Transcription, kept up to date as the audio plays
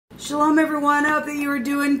Shalom everyone, I hope that you are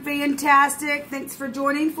doing fantastic. Thanks for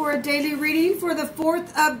joining for a daily reading for the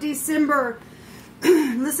 4th of December.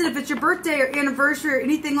 Listen, if it's your birthday or anniversary or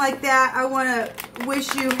anything like that, I want to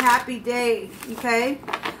wish you a happy day, okay?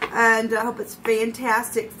 And I hope it's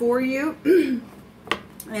fantastic for you.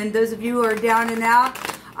 And those of you who are down and out,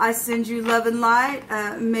 I send you love and light.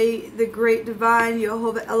 May the great divine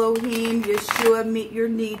Jehovah Elohim, Yeshua, meet your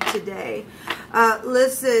need today.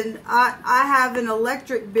 Listen, I have an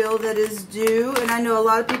electric bill that is due, and I know a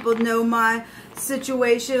lot of people know my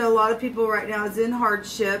situation. A lot of people right now is in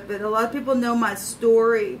hardship, but a lot of people know my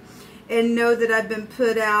story and know that I've been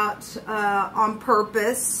put out on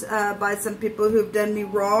purpose by some people who've done me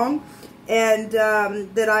wrong, and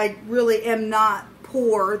that I really am not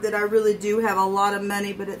poor, that I really do have a lot of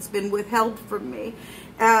money, but it's been withheld from me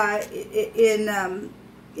in a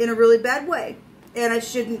really bad way. And I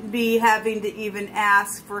shouldn't be having to even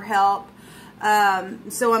ask for help.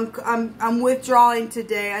 So I'm withdrawing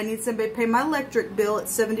today. I need somebody to pay my electric bill at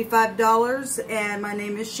 $75, and my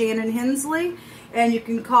name is Shannon Hensley, and you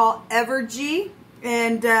can call Evergy,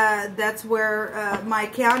 and that's where my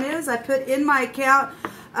account is. I put in my account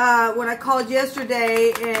when I called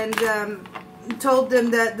yesterday and told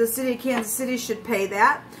them that the city of Kansas City should pay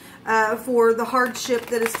that for the hardship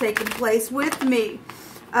that has taken place with me.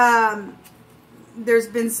 There's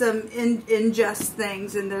been some unjust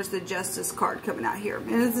things, and there's the justice card coming out here.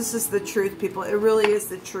 And this is the truth, people. It really is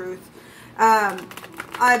the truth.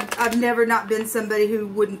 I've never not been somebody who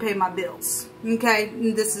wouldn't pay my bills. Okay?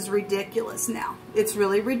 And this is ridiculous now. It's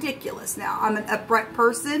really ridiculous now. I'm an upright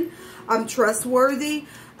person. I'm trustworthy.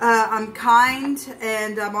 I'm kind.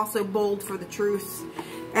 And I'm also bold for the truth.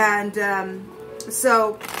 And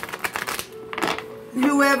so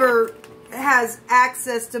whoever has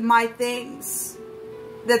access to my things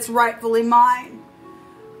that's rightfully mine,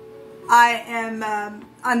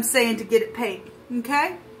 I'm saying to get it paid,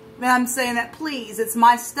 okay? And I'm saying that, please, it's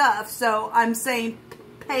my stuff, so I'm saying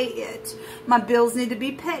pay it. My bills need to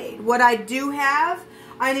be paid. What I do have,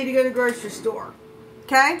 I need to go to the grocery store,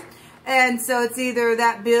 okay? And so it's either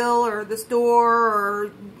that bill or the store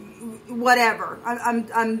or whatever.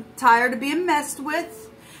 I'm tired of being messed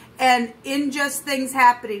with and unjust things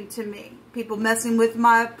happening to me. People messing with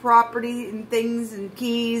my property and things and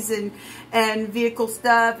keys and vehicle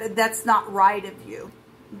stuff. That's not right of you.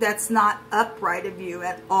 That's not upright of you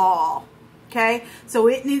at all. Okay? So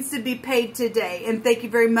it needs to be paid today. And thank you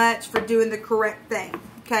very much for doing the correct thing.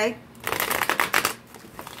 Okay?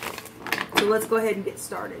 So let's go ahead and get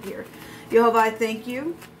started here. Jehovah, I thank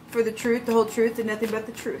you for the truth, the whole truth, and nothing but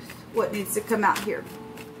the truth. What needs to come out here.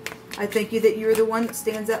 I thank you that you're the one that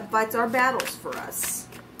stands up and fights our battles for us.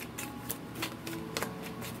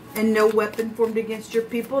 And no weapon formed against your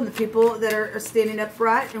people and the people that are standing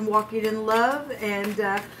upright and walking in love and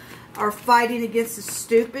are fighting against the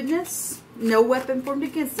stupidness. No weapon formed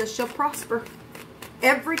against us shall prosper.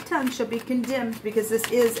 Every tongue shall be condemned, because this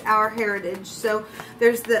is our heritage. So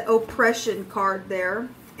there's the oppression card there,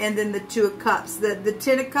 and then the 2 of cups. The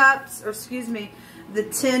 10 of cups, or excuse me, the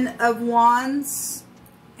 10 of wands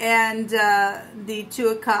and the 2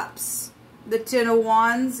 of cups. The 10 of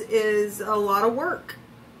wands is a lot of work.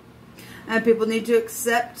 And people need to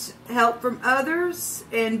accept help from others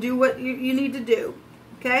and do what you need to do.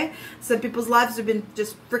 Okay? Some people's lives have been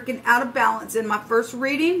just freaking out of balance. In my first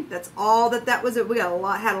reading, that's all that was it. We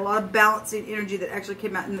got had a lot of balancing energy that actually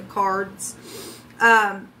came out in the cards.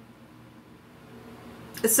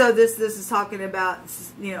 So this is talking about,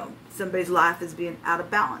 you know, somebody's life is being out of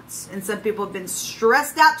balance. And some people have been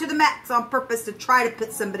stressed out to the max on purpose to try to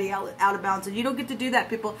put somebody out of balance. And you don't get to do that,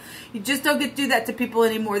 people. You just don't get to do that to people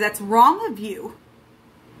anymore. That's wrong of you.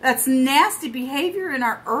 That's nasty behavior in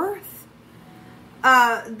our earth.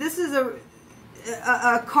 This is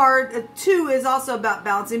a card. A 2 is also about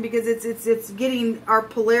balancing, because it's getting our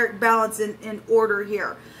polaric balance in order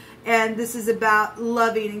here. And this is about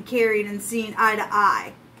loving and caring and seeing eye to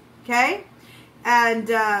eye. Okay? And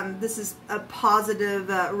this is a positive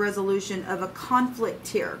resolution of a conflict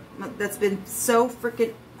here that's been so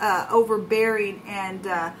freaking overbearing and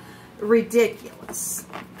ridiculous.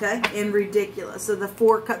 Okay? And ridiculous. So the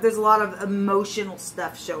 4 cups, there's a lot of emotional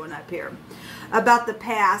stuff showing up here. About the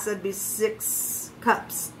past, that'd be 6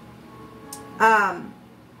 cups.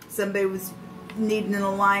 Somebody was needing an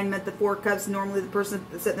alignment. The 4 cups, normally the person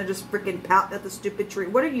that's sitting there just freaking pouting at the stupid tree.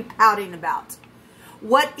 What are you pouting about?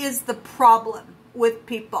 What is the problem with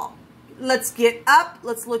people? Let's get up.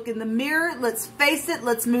 Let's look in the mirror. Let's face it.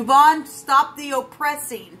 Let's move on. Stop the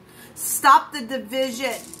oppressing. Stop the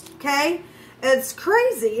division. Okay? It's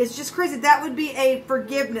crazy. It's just crazy. That would be a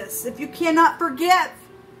forgiveness. If you cannot forgive,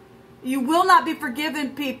 You will not be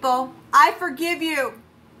forgiven, people. I forgive you.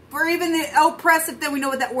 For even the oppressive thing, we know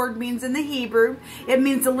what that word means in the Hebrew. It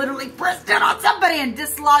means to literally press down on somebody and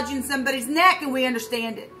dislodging somebody's neck, and we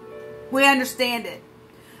understand it. We understand it.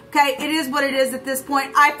 Okay, it is what it is at this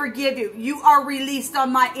point. I forgive you. You are released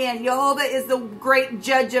on my end. Jehovah is the great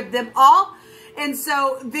judge of them all. And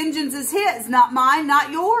so vengeance is his, not mine,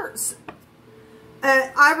 not yours.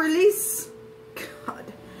 I release.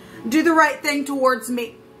 God. Do the right thing towards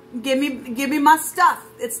me. Give me my stuff.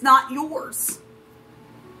 It's not yours.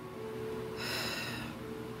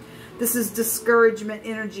 This is discouragement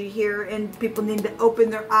energy here, and people need to open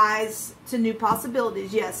their eyes to new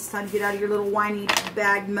possibilities. Yes, it's time to get out of your little whiny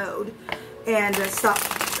bag mode and stop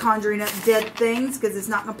conjuring up dead things, because it's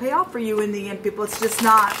not going to pay off for you in the end, people. It's just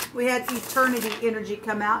not. We had eternity energy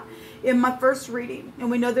come out in my first reading, and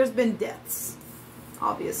we know there's been deaths,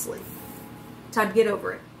 obviously. Time to get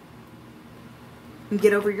over it. And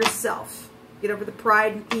get over yourself. Get over the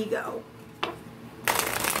pride and ego.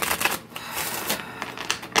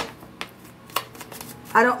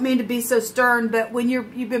 I don't mean to be so stern, but when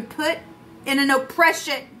you've been put in an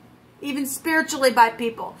oppression, even spiritually by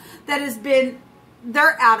people, that has been,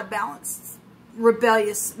 they're out of balance,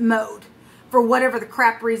 rebellious mode for whatever the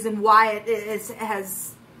crap reason why it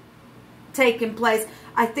has taken place.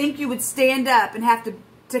 I think you would stand up and have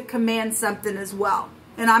to command something as well.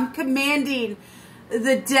 And I'm commanding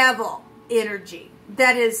the devil energy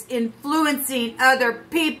that is influencing other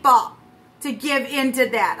people to give into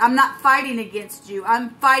that. I'm not fighting against you. I'm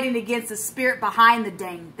fighting against the spirit behind the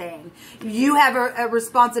dang thing. You have a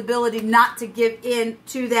responsibility not to give in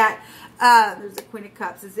to that. There's a Queen of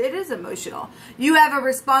Cups. It is emotional. You have a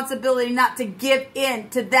responsibility not to give in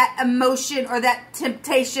to that emotion or that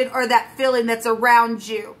temptation or that feeling that's around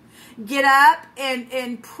you. Get up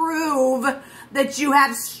and prove that you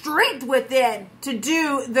have strength within to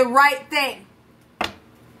do the right thing.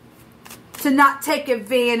 To not take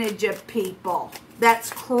advantage of people. That's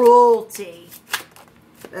cruelty.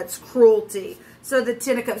 That's cruelty. So the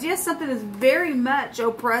Ten of Cups. Yes, something is very much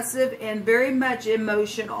oppressive and very much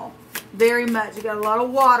emotional. Very much. You got a lot of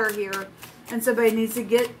water here. And somebody needs to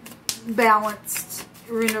get balanced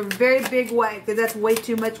in a very big way. Because that's way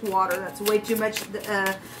too much water. That's way too much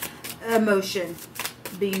emotion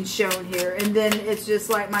being shown here. And then it's just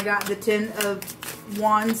like, my God, the Ten of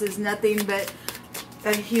Wands is nothing but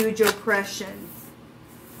a huge oppression.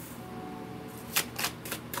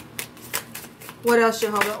 What else,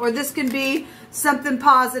 Jehovah? Or this can be something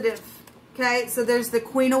positive. Okay, so there's the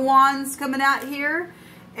Queen of Wands coming out here.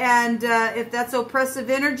 And if that's oppressive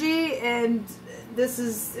energy, and this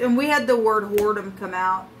is, and we had the word whoredom come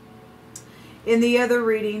out in the other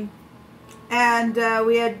reading. And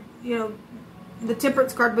we had, you know, the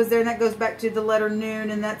Temperance card was there, and that goes back to the letter Noon,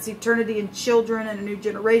 and that's eternity and children and a new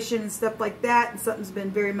generation and stuff like that. And something's been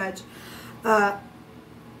very much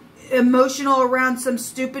emotional around some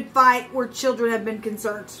stupid fight where children have been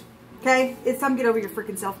concerned. Okay? It's time to get over your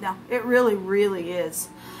freaking self now. It really, really is.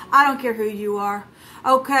 I don't care who you are.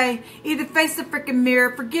 Okay? Either face the freaking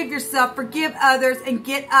mirror, forgive yourself, forgive others, and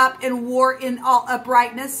get up and war in all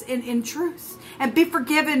uprightness and in truth. And be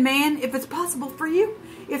forgiven, man, if it's possible for you.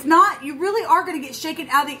 If not, you really are going to get shaken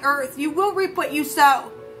out of the earth. You will reap what you sow.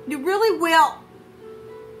 You really will.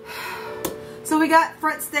 So we got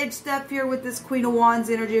front stage stuff here with this Queen of Wands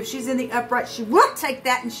energy. If she's in the upright, she will take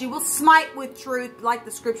that and she will smite with truth like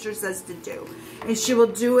the scripture says to do. And she will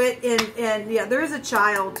do it and yeah, there is a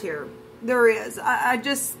child here. There is.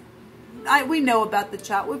 We know about the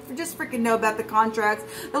child. We just freaking know about the contracts,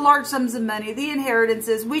 the large sums of money, the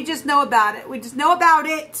inheritances. We just know about it. We just know about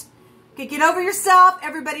it. Okay, get over yourself.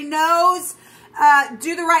 Everybody knows.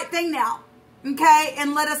 Do the right thing now. Okay?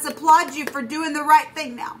 And let us applaud you for doing the right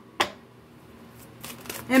thing now.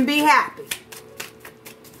 And be happy.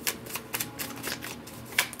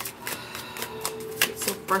 I get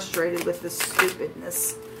so frustrated with this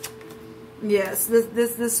stupidness. Yes,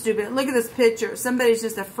 this stupid. Look at this picture. Somebody's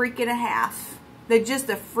just a freak and a half. They're just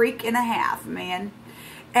a freak and a half, man.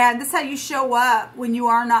 And this is how you show up when you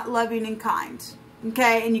are not loving and kind.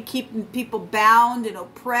 Okay, and you keep people bound and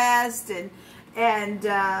oppressed, and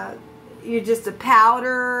you're just a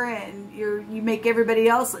powder, and you make everybody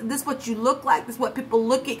else. This is what you look like. This is what people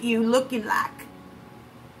look at you looking like.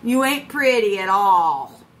 You ain't pretty at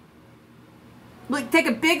all. Look, take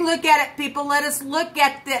a big look at it, people. Let us look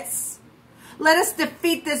at this. Let us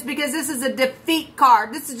defeat this, because this is a defeat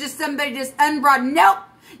card. This is just somebody just unbroad. Nope.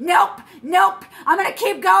 Nope, nope, I'm going to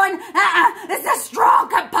keep going. It's a strong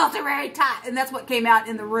compulsory tie. And that's what came out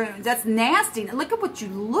in the runes. That's nasty. Now look at what you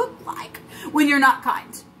look like when you're not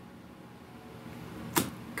kind.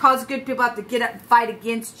 cause good people have to get up and fight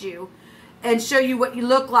against you and show you what you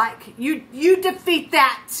look like. You defeat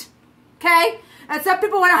that. Okay? And some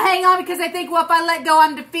people want to hang on because they think, well, if I let go,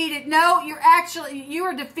 I'm defeated. No, you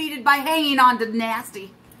are defeated by hanging on to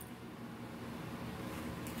nasty.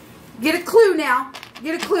 Get a clue now.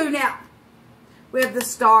 Get a clue now. We have the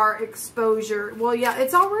star exposure. Well, yeah,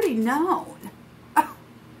 it's already known.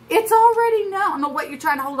 It's already known. I don't know what you're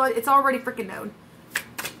trying to hold on. It's already freaking known.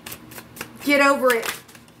 Get over it.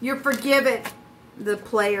 You're forgiven. The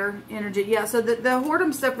player energy. Yeah, so the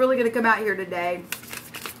whoredom stuff really going to come out here today.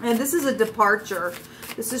 And this is a departure.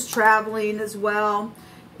 This is traveling as well.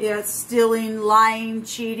 Yeah, stealing, lying,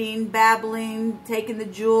 cheating, babbling, taking the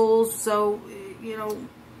jewels. So, you know,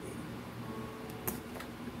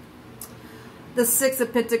 the Six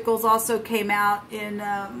of Pentacles also came out in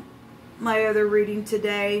my other reading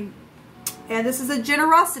today. And this is a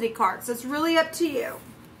generosity card. So it's really up to you.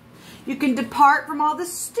 You can depart from all the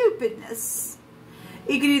stupidness.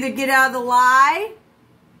 You can either get out of the lie,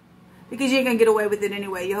 because you ain't going to get away with it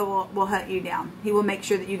anyway. He will hunt you down. He will make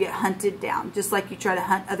sure that you get hunted down, just like you try to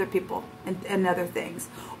hunt other people and other things.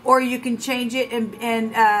 Or you can change it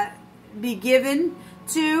and be given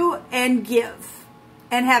to and give.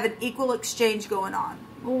 And have an equal exchange going on.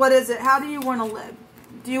 Well, what is it? How do you want to live?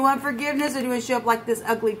 Do you want forgiveness, or do you want to show up like this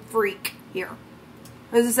ugly freak here?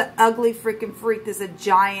 This is an ugly freaking freak. This is a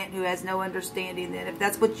giant who has no understanding. Then if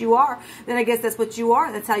that's what you are, then I guess that's what you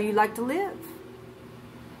are. That's how you like to live.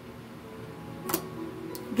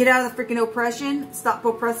 Get out of the freaking oppression. Stop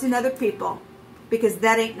oppressing other people. Because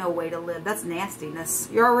that ain't no way to live. That's nastiness.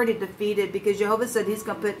 You're already defeated, because Jehovah said he's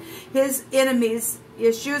going to put his enemies,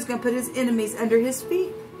 Yeshua's going to put his enemies under his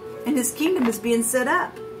feet. And his kingdom is being set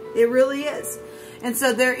up. It really is. And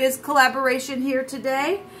so there is collaboration here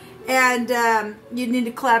today. And you need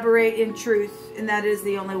to collaborate in truth. And that is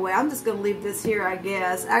the only way. I'm just going to leave this here, I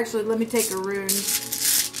guess. Actually, let me take a rune.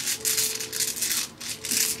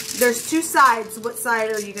 There's two sides. What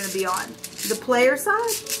side are you going to be on? The player side?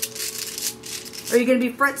 Or are you going to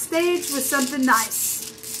be front stage with something nice?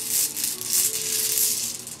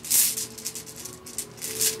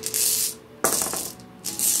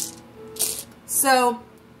 So,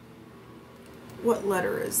 what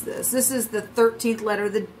letter is this? This is the 13th letter.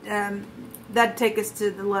 That'd take us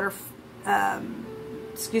to the letter,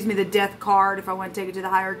 the death card, if I want to take it to the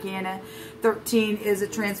higher arcana. 13 is a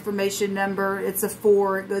transformation number. It's a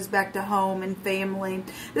 4. It goes back to home and family.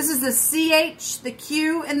 This is the CH, the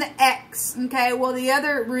Q, and the X. Okay, well, the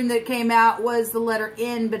other rune that came out was the letter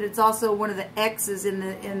N, but it's also one of the X's in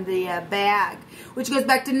the bag, which goes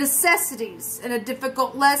back to necessities and a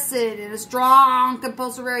difficult lesson and a strong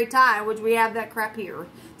compulsory tie, which we have that crap here.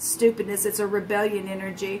 Stupidness. It's a rebellion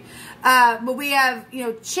energy. But we have, you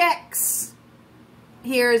know, checks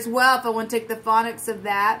here as well, if I want to take the phonics of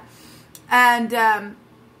that. And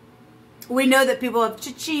we know that people have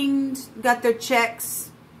cha-chinged, got their checks,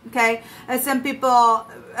 okay? And some people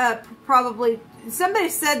probably, somebody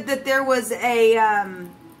said that there was a,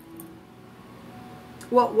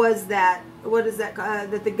 what was that? What is that?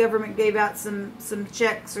 That the government gave out some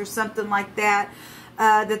checks or something like that.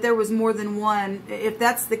 That there was more than one. If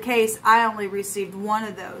that's the case, I only received one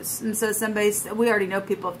of those. And so we already know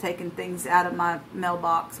people have taken things out of my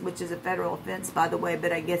mailbox, which is a federal offense, by the way,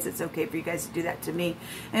 but I guess it's okay for you guys to do that to me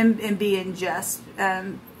and be unjust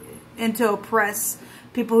and to oppress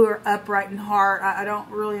people who are upright in heart. I don't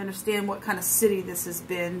really understand what kind of city this has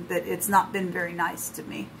been, but it's not been very nice to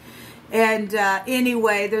me. And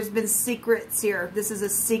anyway, there's been secrets here. This is a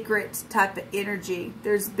secret type of energy.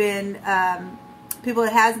 There's been people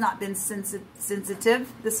that has not been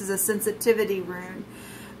sensitive. This is a sensitivity rune.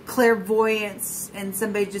 Clairvoyance, and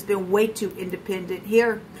somebody's just been way too independent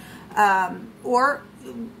here. Or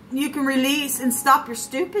you can release and stop your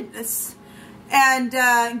stupidness and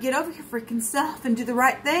get over your freaking self and do the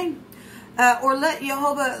right thing. Or let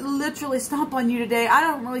Jehovah literally stomp on you today. I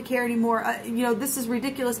don't really care anymore. You know, this is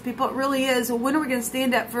ridiculous, people. It really is. When are we going to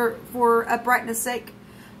stand up for uprightness sake?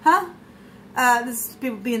 Huh? This is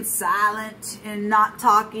people being silent and not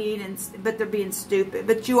talking, but they're being stupid.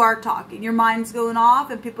 But you are talking. Your mind's going off,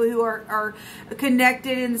 and people who are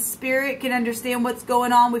connected in the spirit can understand what's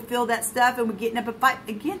going on. We feel that stuff, and we're getting up a fight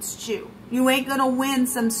against you. You ain't going to win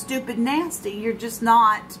some stupid nasty. You're just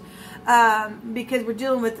not. Because we're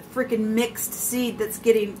dealing with a freaking mixed seed that's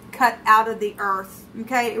getting cut out of the earth.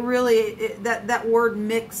 Okay? Really, that word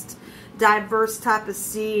mixed, diverse type of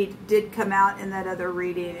seed did come out in that other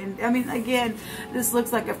reading. And I mean, again, this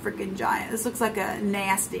looks like a freaking giant. This looks like a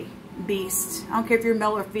nasty beast. I don't care if you're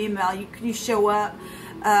male or female. You show up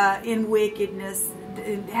in wickedness.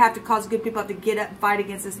 have to cause good people to get up and fight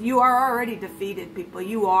against this. You are already defeated, people.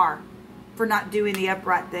 You are, for not doing the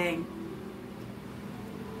upright thing.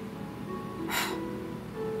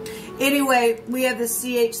 Anyway, we have the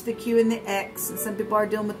CH, the Q, and the X. And some people are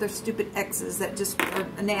dealing with their stupid X's that just are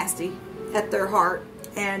nasty at their heart.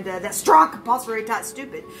 And that strong, compulsory, type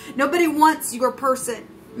stupid. Nobody wants your person.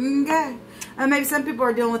 Okay. Maybe some people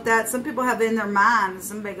are dealing with that. Some people have it in their mind.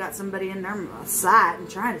 Somebody got somebody in their side and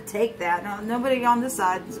trying to take that. No, nobody on this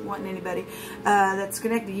side is wanting anybody that's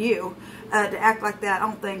connected to you to act like that. I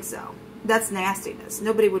don't think so. That's nastiness.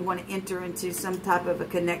 Nobody would want to enter into some type of a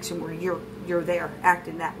connection where you're there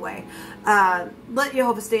acting that way. Let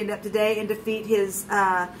Jehovah stand up today and defeat his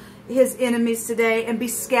enemies today and be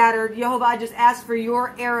scattered. Jehovah, I just ask for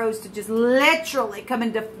your arrows to just literally come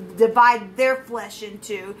and divide their flesh in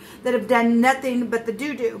two that have done nothing but the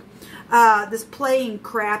doo-doo. This playing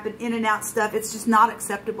crap and in and out stuff, it's just not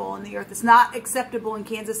acceptable in the earth. It's not acceptable in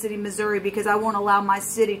Kansas City, Missouri, because I won't allow my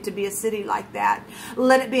city to be a city like that.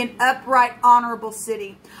 Let it be an upright, honorable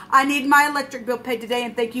city. I need my electric bill paid today,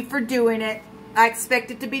 and thank you for doing it. I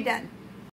expect it to be done.